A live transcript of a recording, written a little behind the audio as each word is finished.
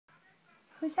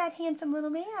Who's that handsome little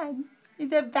man?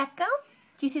 Is that Beckham?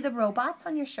 Do you see the robots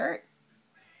on your shirt?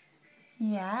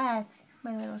 Yes,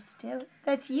 my little Stu.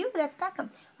 That's you. That's Beckham.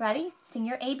 Ready? Sing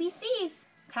your ABCs.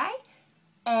 Okay?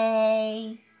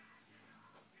 A.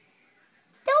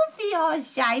 Don't be all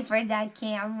shy for that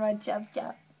camera, Chub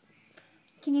Chub.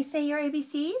 Can you say your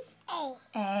ABCs? A.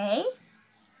 A.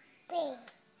 B.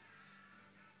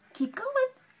 Keep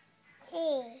going. C.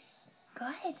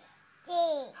 Good. D.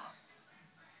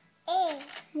 E.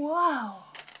 Whoa.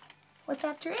 What's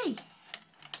after E?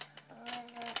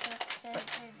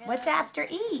 What's after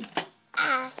E?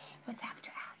 F. What's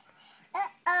after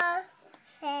F?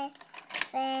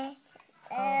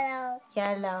 Yellow.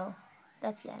 Yellow.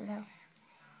 That's yellow.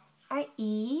 All right,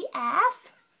 E,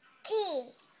 F. G.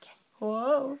 Okay.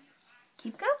 Whoa.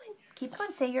 Keep going. Keep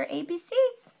going. Say your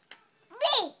ABCs.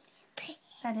 B.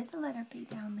 That is a letter B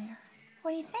down there.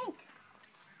 What do you think?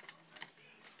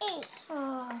 E.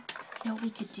 Oh, you know what we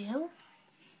could do?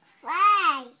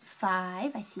 5.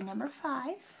 5. I see number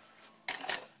 5.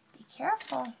 Be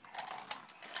careful.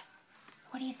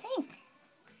 What do you think?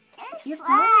 You're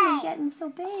probably getting so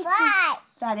big. 5.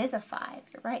 That is a 5.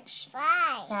 You're right.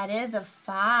 5. That is a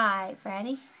 5.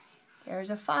 Ready? There's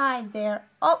a 5 there.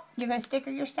 Oh, you're going to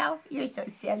sticker yourself? You're so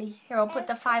silly. Here, I'll put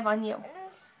the 5 on you.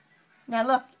 Now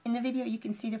look, in the video you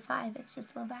can see the 5. It's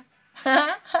just a little back.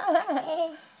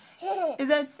 Is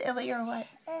that silly or what?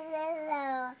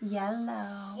 Yellow.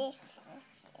 Yellow.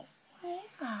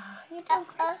 Yeah, you're doing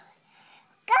great.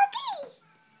 Cookie.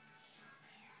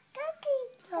 Cookie.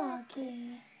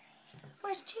 Doggy.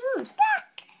 Where's Jude?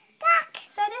 Duck. Duck.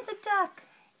 That is a duck.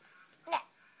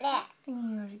 Yeah.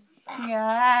 Yay.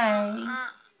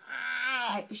 All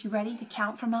right, is you ready to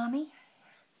count for Mommy?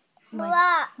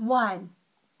 1.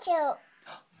 2.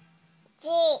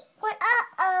 3. What?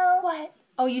 Uh-oh. What?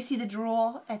 Oh, you see the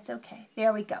drool? That's okay.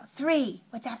 There we go. 3.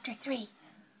 What's after 3?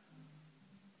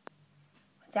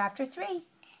 What's after 3?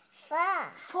 4.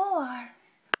 4.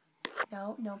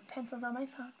 No pencils on my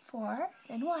phone. 4.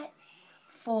 Then what?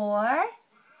 4.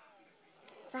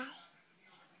 5.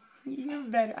 You're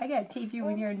better. I gotta tape you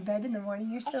when you're in bed in the morning.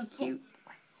 You're so cute.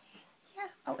 Yeah.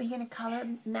 Oh, are you gonna color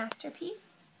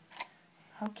masterpiece?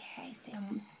 Okay, so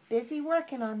I'm busy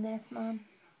working on this, Mom.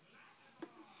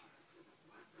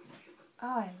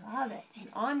 Oh, I love it. An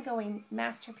ongoing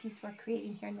masterpiece we're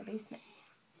creating here in the basement.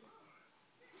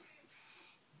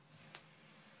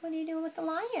 What are you doing with the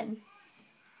lion?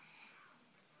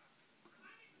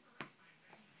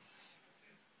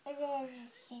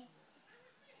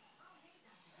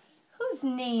 Whose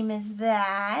name is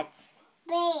that?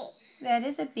 B. That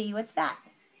is a B. What's that?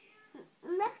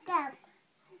 Beckham.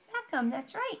 Beckham,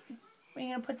 that's right. Are you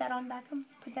going to put that on Beckham?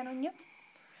 Put that on you?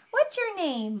 What's your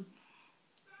name?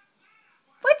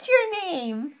 What's your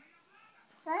name?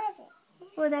 What is it?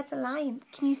 Well, that's a lion.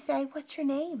 Can you say, what's your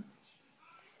name?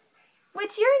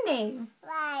 What's your name?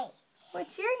 Right.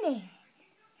 What's your name?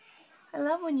 I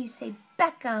love when you say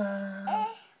Beckham.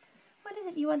 What is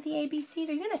it? You want the ABCs?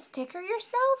 Are you going to sticker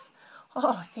yourself?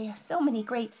 Oh, so you have so many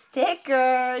great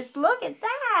stickers. Look at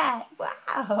that.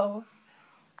 Wow.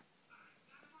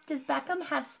 Does Beckham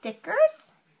have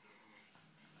stickers?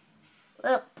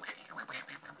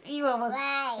 You almost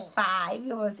 5.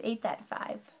 You almost ate that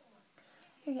 5.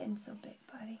 You're getting so big,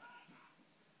 buddy.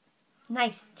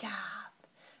 Nice job.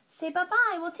 Say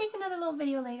bye-bye. We'll take another little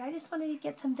video later. I just wanted to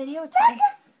get some video time.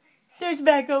 There's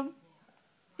Beckham.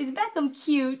 Is Beckham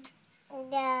cute?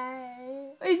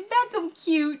 No. Is Beckham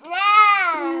cute? No.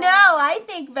 No, I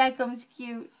think Beckham's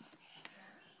cute.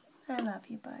 I love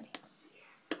you, buddy.